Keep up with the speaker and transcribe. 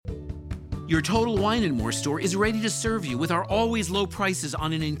Your Total Wine & More store is ready to serve you with our always low prices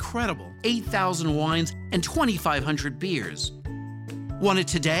on an incredible 8,000 wines and 2,500 beers. Want it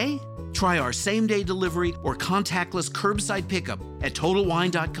today? Try our same-day delivery or contactless curbside pickup at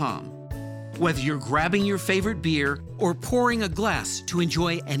TotalWine.com. Whether you're grabbing your favorite beer or pouring a glass to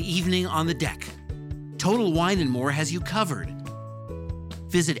enjoy an evening on the deck, Total Wine & More has you covered.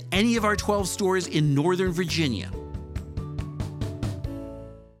 Visit any of our 12 stores in Northern Virginia.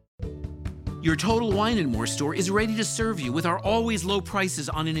 Your Total Wine & More store is ready to serve you with our always low prices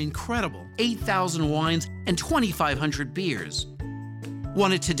on an incredible 8,000 wines and 2,500 beers.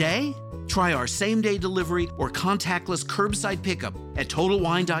 Want it today? Try our same-day delivery or contactless curbside pickup at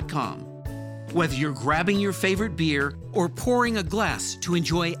TotalWine.com. Whether you're grabbing your favorite beer or pouring a glass to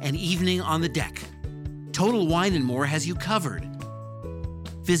enjoy an evening on the deck, Total Wine & More has you covered.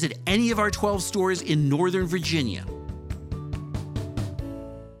 Visit any of our 12 stores in Northern Virginia.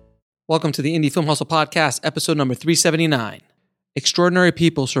 Welcome to the Indie Film Hustle Podcast, episode number 379. Extraordinary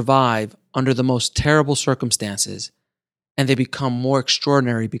people survive under the most terrible circumstances, and they become more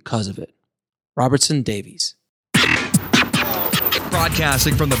extraordinary because of it. Robertson Davies.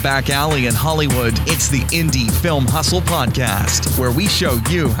 Broadcasting from the back alley in Hollywood, it's the Indie Film Hustle Podcast, where we show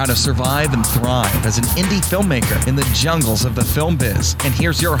you how to survive and thrive as an indie filmmaker in the jungles of the film biz. And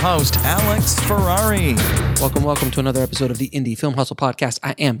here's your host, Alex Ferrari. Welcome to another episode of the Indie Film Hustle Podcast.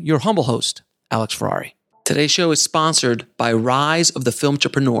 I am your humble host, Alex Ferrari. Today's show is sponsored by Rise of the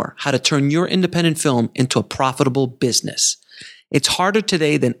Filmtrepreneur, how to turn your independent film into a profitable business. It's harder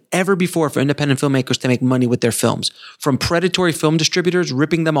today than ever before for independent filmmakers to make money with their films. From predatory film distributors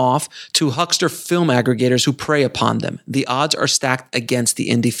ripping them off to huckster film aggregators who prey upon them, the odds are stacked against the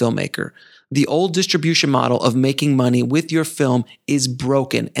indie filmmaker. The old distribution model of making money with your film is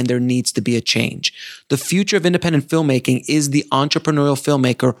broken, and there needs to be a change. The future of independent filmmaking is the entrepreneurial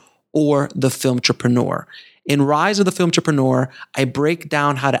filmmaker or the filmtrepreneur. In Rise of the Filmtrepreneur, I break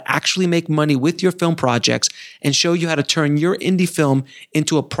down how to actually make money with your film projects and show you how to turn your indie film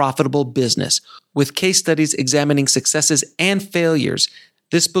into a profitable business. With case studies examining successes and failures,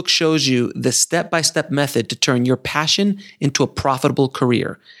 this book shows you the step-by-step method to turn your passion into a profitable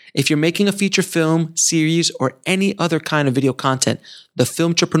career. If you're making a feature film, series, or any other kind of video content, the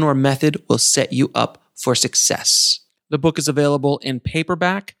Filmtrepreneur method will set you up for success. The book is available in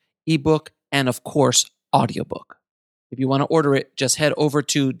paperback, ebook, and of course, audiobook. If you want to order it, just head over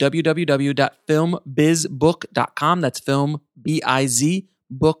to www.filmbizbook.com. That's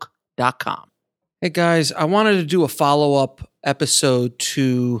filmbizbook.com. Hey guys, I wanted to do a follow-up episode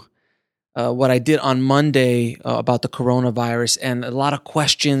to what I did on Monday about the coronavirus, and a lot of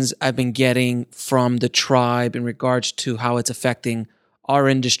questions I've been getting from the tribe in regards to how it's affecting our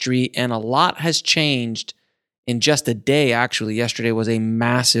industry, and a lot has changed in just a day. Actually, yesterday was a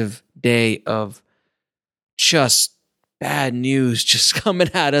massive day of just bad news just coming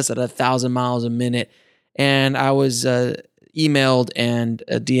at us at 1,000 miles a minute. And I was emailed and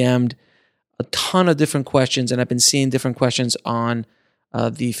DM'd a ton of different questions, and I've been seeing different questions on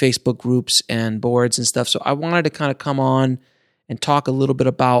the Facebook groups and boards and stuff. So I wanted to kind of come on and talk a little bit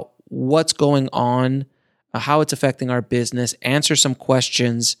about what's going on, how it's affecting our business, answer some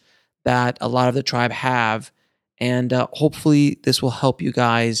questions that a lot of the tribe have, and hopefully this will help you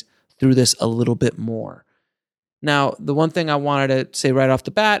guys through this a little bit more. Now, the one thing I wanted to say right off the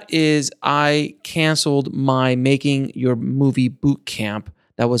bat is I canceled my Making Your Movie Bootcamp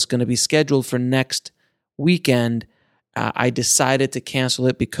that was going to be scheduled for next weekend. I decided to cancel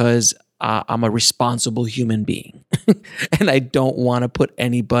it because I'm a responsible human being and I don't want to put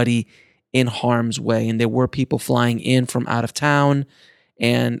anybody in harm's way. And there were people flying in from out of town,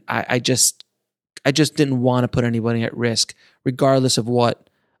 and I just didn't want to put anybody at risk, regardless of what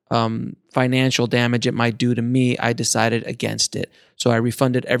financial damage it might do to me. I decided against it. So I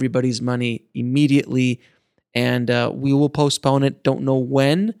refunded everybody's money immediately, and we will postpone it. Don't know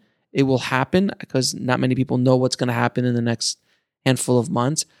when it will happen because not many people know what's going to happen in the next handful of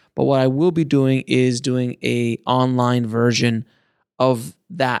months. But what I will be doing is doing a online version of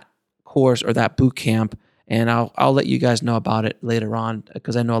that course or that boot camp, and I'll let you guys know about it later on,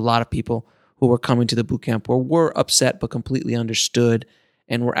 because I know a lot of people who were coming to the boot camp were upset but completely understood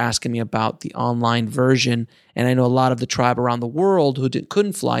and were asking me about the online version. And I know a lot of the tribe around the world who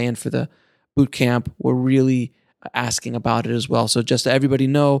couldn't fly in for the boot camp were really asking about it as well. So just so everybody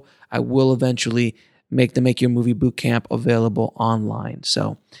know, I will eventually make the Make Your Movie Bootcamp available online.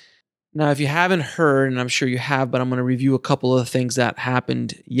 So now, if you haven't heard, and I'm sure you have, but I'm going to review a couple of things that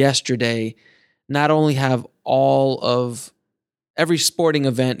happened yesterday. Not only have every sporting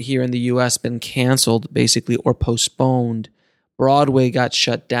event here in the U.S. been canceled, basically, or postponed. Broadway got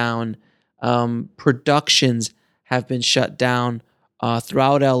shut down. Productions have been shut down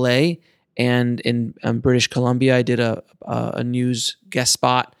throughout LA and in British Columbia. I did a news guest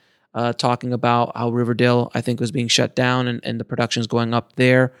spot talking about how Riverdale, I think, was being shut down, and the productions going up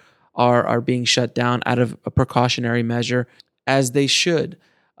there are being shut down out of a precautionary measure, as they should.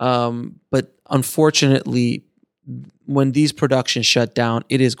 But unfortunately, when these productions shut down,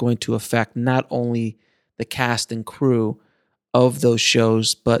 it is going to affect not only the cast and crew of those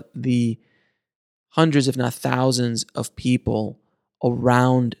shows, but the hundreds, if not thousands, of people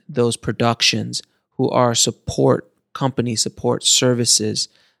around those productions who are support companies, support services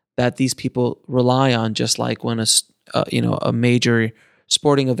that these people rely on. Just like when a major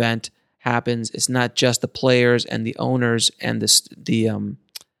sporting event happens, it's not just the players and the owners and the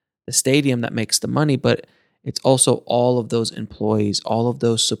stadium that makes the money, but it's also all of those employees, all of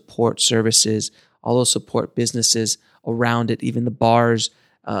those support services, all those support businesses around it, even the bars,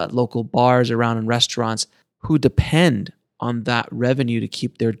 local bars around and restaurants who depend on that revenue to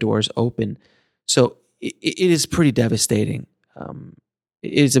keep their doors open. So it is pretty devastating.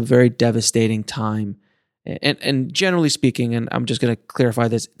 It is a very devastating time. And generally speaking, and I'm just going to clarify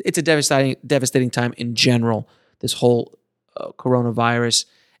this, it's a devastating time in general, this whole coronavirus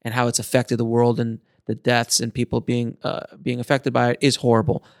and how it's affected the world, and the deaths and people being affected by it is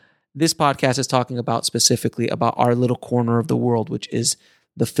horrible. This podcast is talking about specifically about our little corner of the world, which is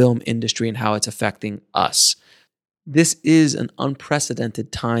the film industry and how it's affecting us. This is an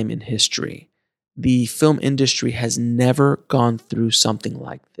unprecedented time in history. The film industry has never gone through something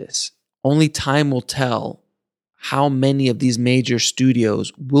like this. Only time will tell how many of these major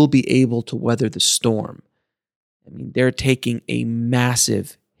studios will be able to weather the storm. I mean, they're taking a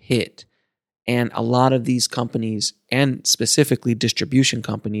massive hit. And a lot of these companies, and specifically distribution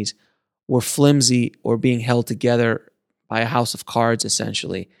companies, were flimsy or being held together by a house of cards,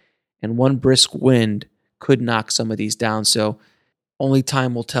 essentially. And one brisk wind could knock some of these down. So only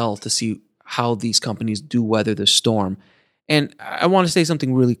time will tell to see how these companies do weather the storm. And I want to say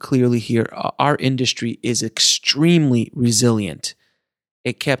something really clearly here. Our industry is extremely resilient.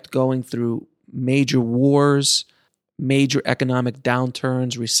 It kept going through major wars, major economic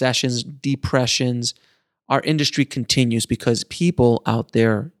downturns, recessions, depressions. Our industry continues because people out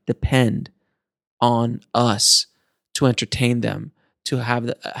there depend on us to entertain them, to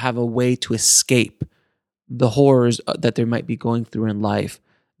have a way to escape the horrors that they might be going through in life,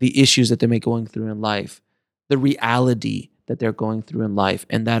 the issues that they may be going through in life, the reality that they're going through in life.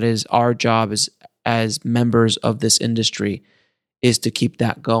 And that is our job as members of this industry, is to keep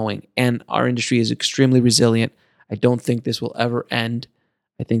that going. And our industry is extremely resilient. I don't think this will ever end.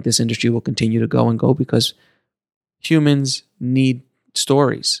 I think this industry will continue to go and go because humans need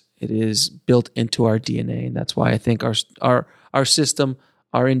stories. It is built into our DNA. And that's why I think our system,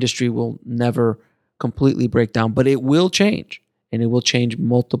 our industry will never completely break down, but it will change, and it will change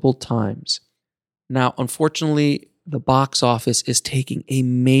multiple times. Now, unfortunately, the box office is taking a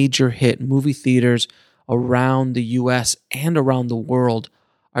major hit. Movie theaters around the US and around the world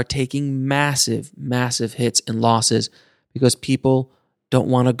are taking massive, massive hits and losses because people don't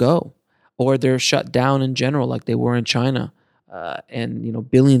want to go, or they're shut down in general like they were in China. And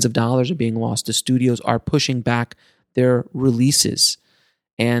billions of dollars are being lost. The studios are pushing back their releases.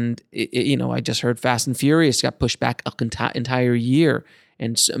 And I just heard Fast and Furious got pushed back an entire year.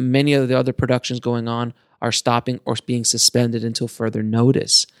 And so many of the other productions going on are stopping or being suspended until further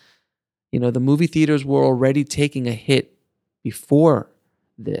notice. The movie theaters were already taking a hit before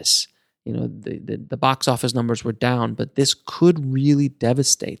this. The box office numbers were down, but this could really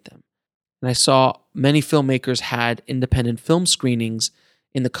devastate them. And I saw many filmmakers had independent film screenings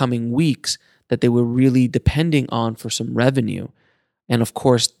in the coming weeks that they were really depending on for some revenue. And of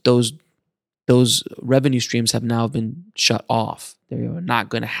course, those revenue streams have now been shut off. They are not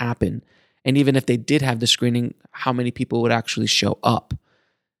going to happen. And even if they did have the screening, how many people would actually show up?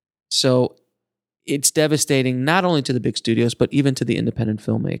 So it's devastating not only to the big studios, but even to the independent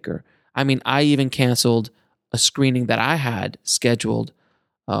filmmaker. I mean, I even canceled a screening that I had scheduled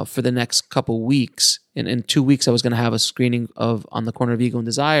for the next couple weeks. In 2 weeks, I was going to have a screening of On the Corner of Ego and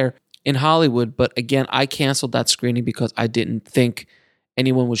Desire in Hollywood. But again, I canceled that screening because I didn't think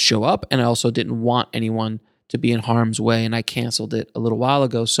anyone would show up. And I also didn't want anyone to be in harm's way. And I canceled it a little while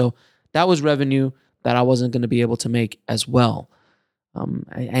ago. So that was revenue that I wasn't going to be able to make as well.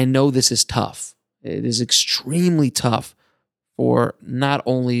 I know this is tough. It is extremely tough for not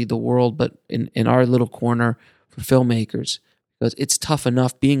only the world, but in our little corner for filmmakers. Because it's tough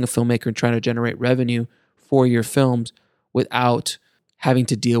enough being a filmmaker and trying to generate revenue for your films without having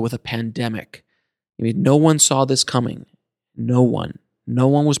to deal with a pandemic. I mean, no one saw this coming. No one. No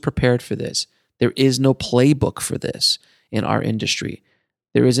one was prepared for this. There is no playbook for this in our industry.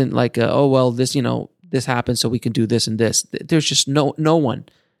 There isn't like, this happened so we can do this and this. There's just no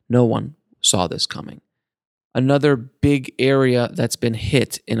one saw this coming. Another big area that's been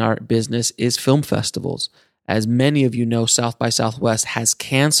hit in our business is film festivals. As many of you know, South by Southwest has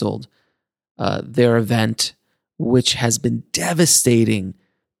canceled their event, which has been devastating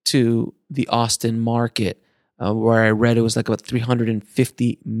to the Austin market, where I read it was like about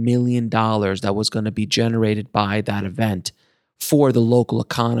 $350 million that was going to be generated by that event for the local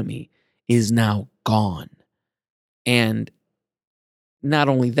economy is now gone. And not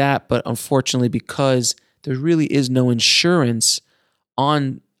only that, but unfortunately, because there really is no insurance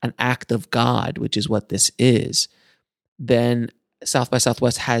on an act of God, which is what this is, then South by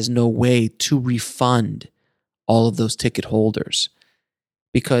Southwest has no way to refund all of those ticket holders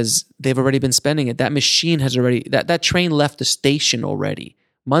because they've already been spending it. That machine has already, that train left the station already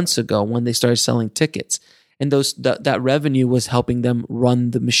months ago when they started selling tickets. And that revenue was helping them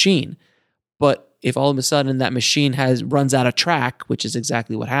run the machine. But if all of a sudden that machine runs out of track, which is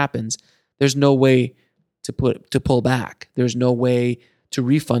exactly what happens, there's no way to pull back. There's no way to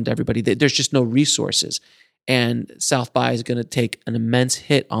refund everybody. There's just no resources. And South by is going to take an immense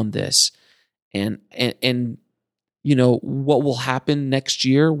hit on this. And what will happen next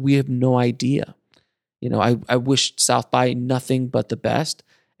year, we have no idea. I wish South by nothing but the best,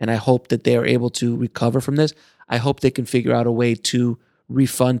 and I hope that they are able to recover from this. I hope they can figure out a way to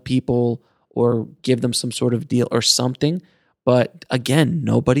refund people or give them some sort of deal or something. But again,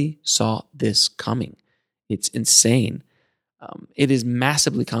 nobody saw this coming. It's insane. It is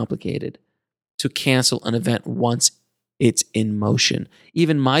massively complicated to cancel an event once it's in motion.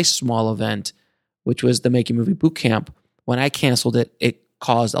 Even my small event, which was the Make Your Movie Bootcamp, when I canceled it, it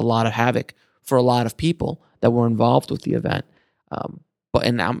caused a lot of havoc for a lot of people that were involved with the event. But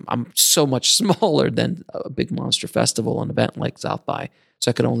I'm so much smaller than a big monster festival, an event like South by, so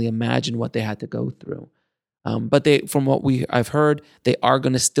I could only imagine what they had to go through. But from what I've heard, they are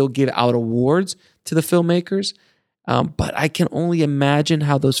going to still give out awards to the filmmakers. But I can only imagine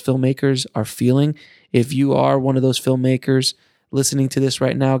how those filmmakers are feeling. If you are one of those filmmakers listening to this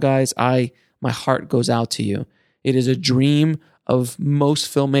right now, guys, my heart goes out to you. It is a dream of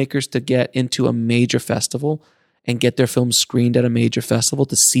most filmmakers to get into a major festival and get their film screened at a major festival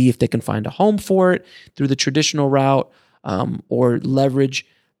to see if they can find a home for it through the traditional route, or leverage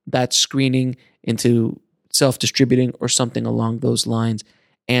that screening into self-distributing or something along those lines,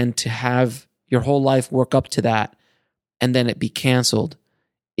 and to have your whole life work up to that and then it be canceled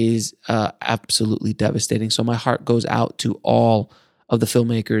is absolutely devastating. So my heart goes out to all of the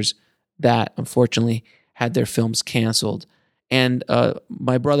filmmakers that unfortunately had their films canceled. And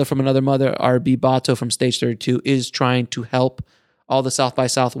my brother from another mother, RB Bato from Stage 32, is trying to help all the South by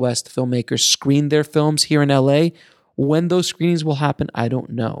Southwest filmmakers screen their films here in LA. When those screenings will happen, I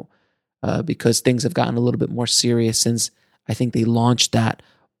don't know, because things have gotten a little bit more serious since I think they launched that.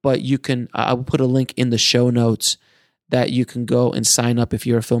 But I will put a link in the show notes that you can go and sign up if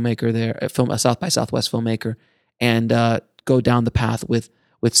you're a filmmaker there, a South by Southwest filmmaker, and go down the path with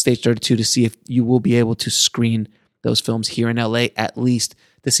Stage 32 to see if you will be able to screen those films here in LA, at least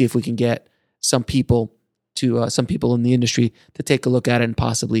to see if we can get some people in the industry to take a look at it and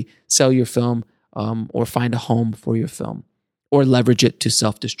possibly sell your film, or find a home for your film, or leverage it to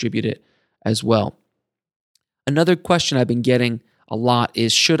self-distribute it as well. Another question I've been getting a lot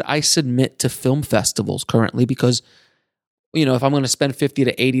is, should I submit to film festivals currently? Because, if I'm going to spend $50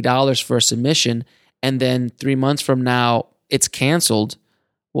 to $80 for a submission and then 3 months from now it's canceled,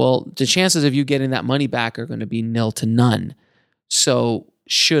 well, the chances of you getting that money back are going to be nil to none. So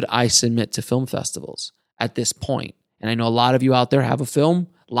should I submit to film festivals at this point? And I know a lot of you out there have a film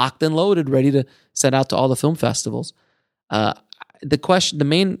locked and loaded, ready to send out to all the film festivals. The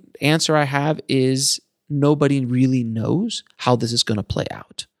main answer I have is nobody really knows how this is going to play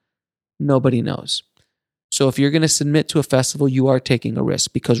out. Nobody knows. So if you're going to submit to a festival, you are taking a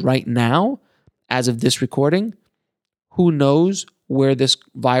risk, because right now, as of this recording, who knows where this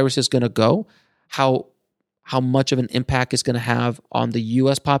virus is going to go, how much of an impact it's going to have on the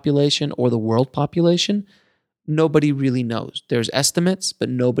U.S. population or the world population. Nobody really knows. There's estimates, but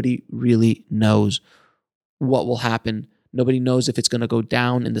nobody really knows what will happen. Nobody knows if it's going to go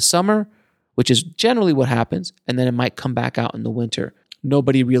down in the summer, which is generally what happens, and then it might come back out in the winter.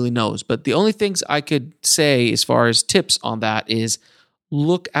 Nobody really knows. But the only things I could say as far as tips on that is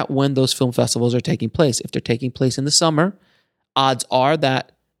look at when those film festivals are taking place. If they're taking place in the summer, odds are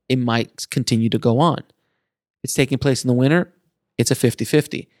that it might continue to go on. If it's taking place in the winter, it's a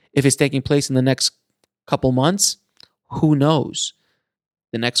 50-50. If it's taking place in the next couple months, who knows?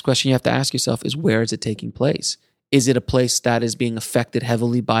 The next question you have to ask yourself is, where is it taking place? Is it a place that is being affected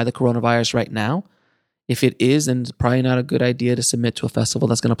heavily by the coronavirus right now? If it is, then it's probably not a good idea to submit to a festival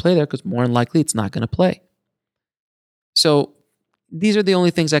that's going to play there, because more than likely it's not going to play. So these are the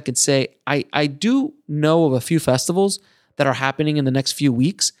only things I could say. I do know of a few festivals that are happening in the next few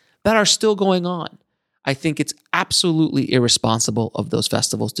weeks that are still going on. I think it's absolutely irresponsible of those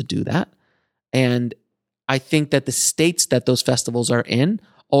festivals to do that. And I think that the states that those festivals are in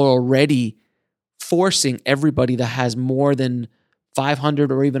are already forcing everybody that has more than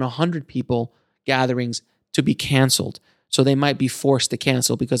 500 or even 100 people gatherings to be canceled. So they might be forced to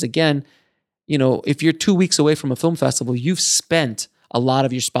cancel because, again, if you're 2 weeks away from a film festival, you've spent a lot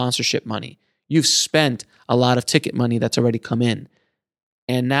of your sponsorship money. You've spent a lot of ticket money that's already come in.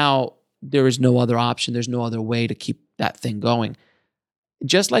 And now there is no other option. There's no other way to keep that thing going.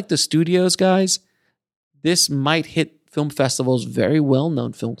 Just like the studios, guys, this might hit film festivals, very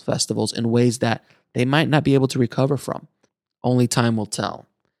well-known film festivals, in ways that they might not be able to recover from. Only time will tell.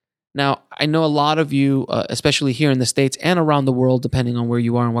 Now, I know a lot of you, especially here in the States and around the world, depending on where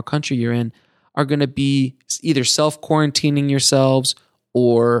you are and what country you're in, are going to be either self-quarantining yourselves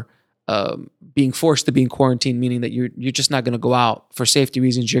or being forced to be in quarantine, meaning that you're just not going to go out for safety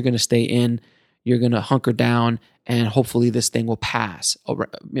reasons. You're going to stay in. You're going to hunker down, and hopefully this thing will pass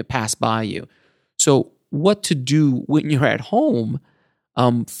by you. So what to do when you're at home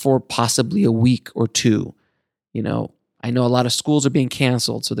for possibly a week or two? I know a lot of schools are being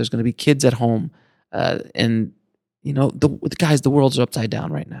canceled, so there's going to be kids at home. And the world's upside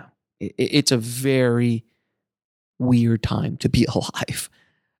down right now. It's a very weird time to be alive.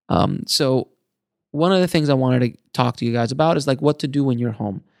 So one of the things I wanted to talk to you guys about is like what to do when you're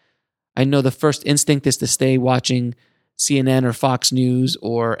home. I know the first instinct is to stay watching CNN or Fox News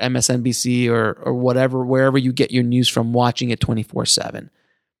or MSNBC or whatever, wherever you get your news from, watching it 24/7.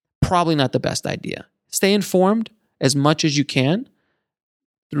 Probably not the best idea. Stay informed as much as you can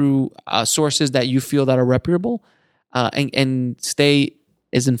through sources that you feel that are reputable, and stay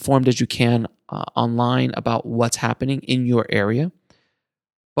as informed as you can online about what's happening in your area.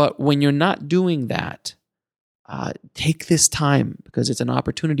 But when you're not doing that, take this time, because it's an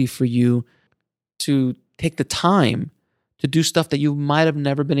opportunity for you to take the time to do stuff that you might have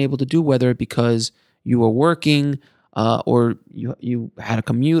never been able to do, whether because you were working or you had a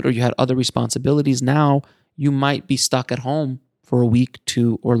commute or you had other responsibilities. Now you might be stuck at home for a week,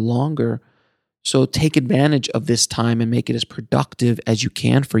 2, or longer. So take advantage of this time and make it as productive as you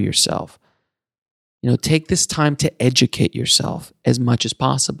can for yourself. Take this time to educate yourself as much as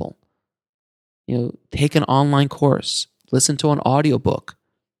possible. Take an online course, listen to an audiobook,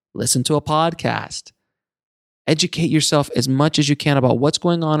 listen to a podcast. Educate yourself as much as you can about what's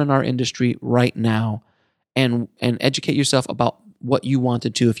going on in our industry right now, and educate yourself about what you want to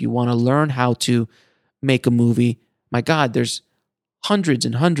do. If you want to learn how to make a movie, my God, there's hundreds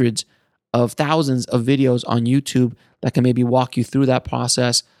and hundreds of thousands of videos on YouTube that can maybe walk you through that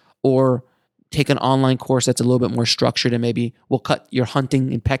process, or take an online course that's a little bit more structured and maybe will cut your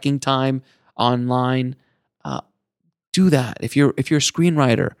hunting and pecking time online. Do that. If you're a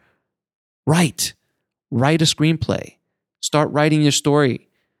screenwriter, write a screenplay. Start writing your story.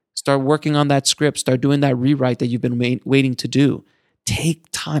 Start working on that script. Start doing that rewrite that you've been waiting to do. Take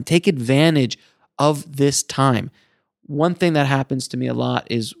time. Take advantage of this time. One thing that happens to me a lot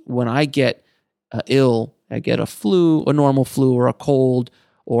is when I get ill, I get a normal flu or a cold,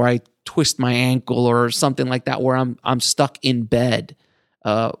 or I twist my ankle or something like that, where I'm stuck in bed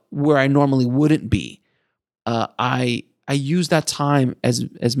where I normally wouldn't be. I use that time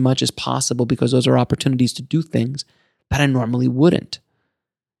as much as possible, because those are opportunities to do things that I normally wouldn't.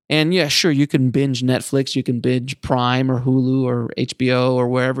 And yeah, sure, you can binge Netflix, you can binge Prime or Hulu or HBO or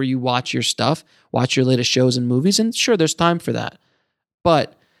wherever you watch your stuff, watch your latest shows and movies, and sure, there's time for that.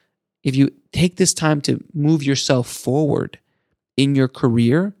 But if you take this time to move yourself forward in your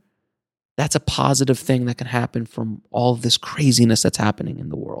career, that's a positive thing that can happen from all of this craziness that's happening in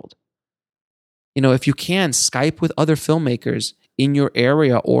the world. If you can, Skype with other filmmakers in your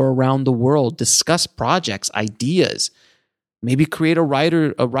area or around the world, discuss projects, ideas. Maybe create a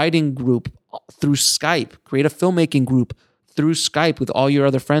writing group through Skype, create a filmmaking group through Skype with all your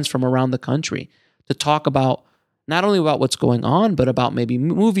other friends from around the country to talk about not only about what's going on, but about maybe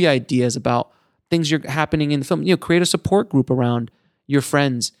movie ideas, about things you're happening in the film. Create a support group around your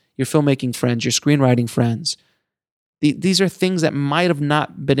friends, your filmmaking friends, your screenwriting friends. These are things that might have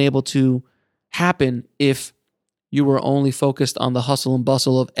not been able to happen if you were only focused on the hustle and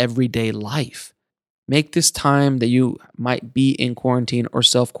bustle of everyday life. Make this time that you might be in quarantine or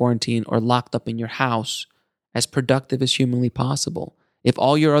self-quarantine or locked up in your house as productive as humanly possible. If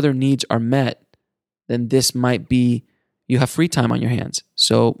all your other needs are met, then this might be, you have free time on your hands.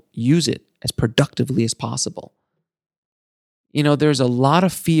 So use it as productively as possible. There's a lot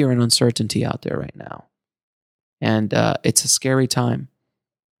of fear and uncertainty out there right now. And it's a scary time.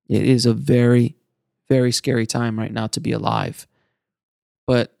 It is a very, very scary time right now to be alive.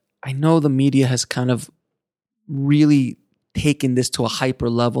 But I know the media has kind of really taken this to a hyper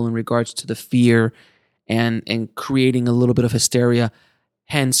level in regards to the fear and creating a little bit of hysteria.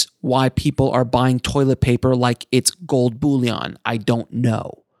 Hence why people are buying toilet paper like it's gold bullion. I don't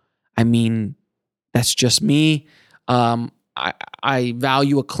know. I mean, that's just me. I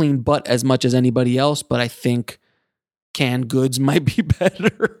value a clean butt as much as anybody else, but I think canned goods might be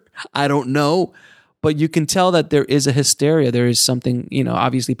better. I don't know. But you can tell that there is a hysteria. There is something,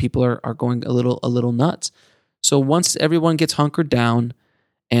 obviously people are going a little nuts. So once everyone gets hunkered down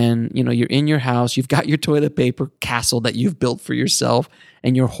and, you're in your house, you've got your toilet paper castle that you've built for yourself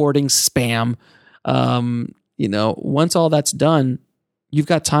and you're hoarding spam, once all that's done, you've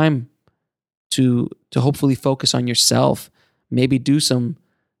got time to hopefully focus on yourself, maybe do some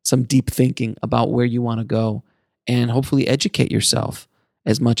deep thinking about where you want to go and hopefully educate yourself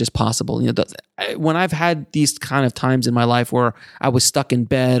as much as possible. When I've had these kind of times in my life where I was stuck in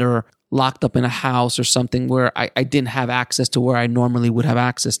bed or locked up in a house or something where I didn't have access to where I normally would have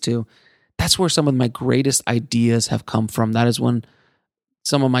access to, that's where some of my greatest ideas have come from. That is when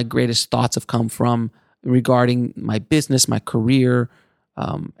some of my greatest thoughts have come from regarding my business, my career,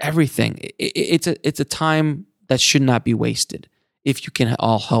 everything. It's a time that should not be wasted if you can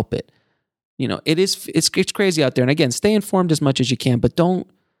all help it. It's crazy out there. And again, stay informed as much as you can, but don't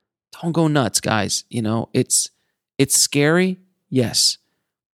go nuts, guys. It's scary. Yes.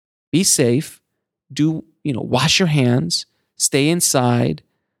 Be safe. Wash your hands, stay inside,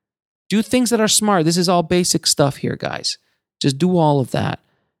 do things that are smart. This is all basic stuff here, guys. Just do all of that.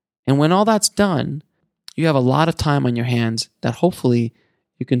 And when all that's done, you have a lot of time on your hands that hopefully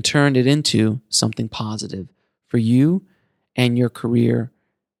you can turn it into something positive for you and your career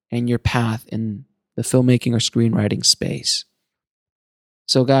and your path in the filmmaking or screenwriting space.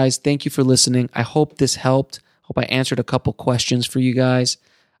 So guys, thank you for listening. I hope this helped. Hope I answered a couple questions for you guys.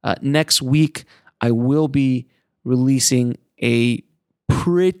 Next week, I will be releasing a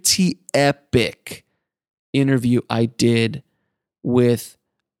pretty epic interview I did with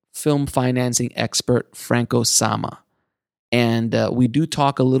film financing expert Franco Sama. And we do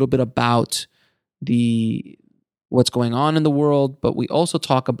talk a little bit about what's going on in the world, but we also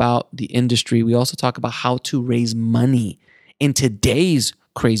talk about the industry. We also talk about how to raise money in today's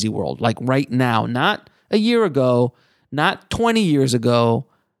crazy world, like right now, not a year ago, not 20 years ago,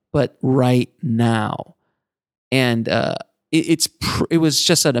 but right now. And it was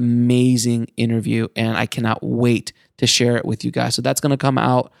just an amazing interview, and I cannot wait to share it with you guys. So that's going to come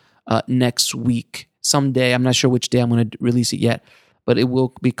out next week, someday. I'm not sure which day I'm going to release it yet, but it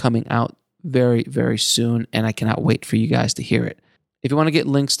will be coming out very, very soon, and I cannot wait for you guys to hear it. If you want to get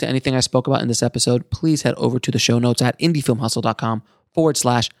links to anything I spoke about in this episode, please head over to the show notes at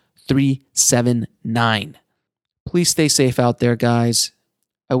indiefilmhustle.com/379. Please stay safe out there, guys.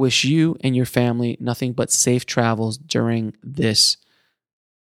 I wish you and your family nothing but safe travels during this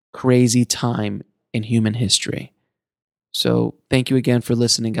crazy time in human history. So thank you again for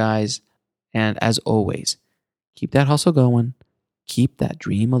listening, guys. And as always, keep that hustle going, keep that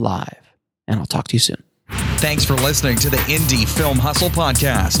dream alive, and I'll talk to you soon. Thanks for listening to the Indie Film Hustle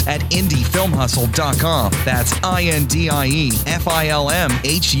podcast at indiefilmhustle.com. That's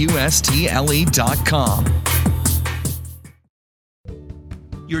INDIEFILMHUSTLE.com.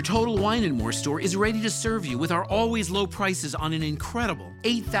 Your Total Wine & More store is ready to serve you with our always low prices on an incredible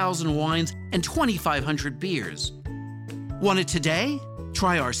 8,000 wines and 2,500 beers. Want it today?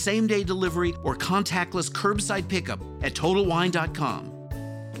 Try our same-day delivery or contactless curbside pickup at TotalWine.com.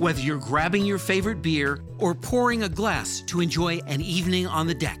 Whether you're grabbing your favorite beer or pouring a glass to enjoy an evening on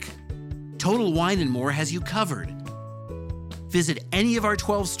the deck, Total Wine & More has you covered. Visit any of our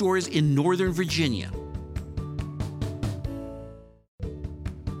 12 stores in Northern Virginia.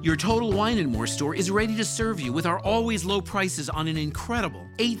 Your Total Wine & More store is ready to serve you with our always low prices on an incredible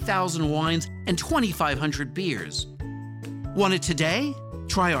 8,000 wines and 2,500 beers. Want it today?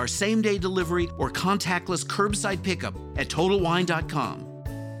 Try our same-day delivery or contactless curbside pickup at TotalWine.com.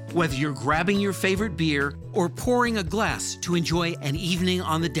 Whether you're grabbing your favorite beer or pouring a glass to enjoy an evening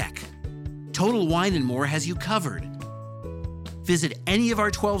on the deck, Total Wine & More has you covered. Visit any of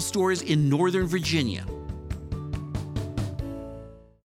our 12 stores in Northern Virginia.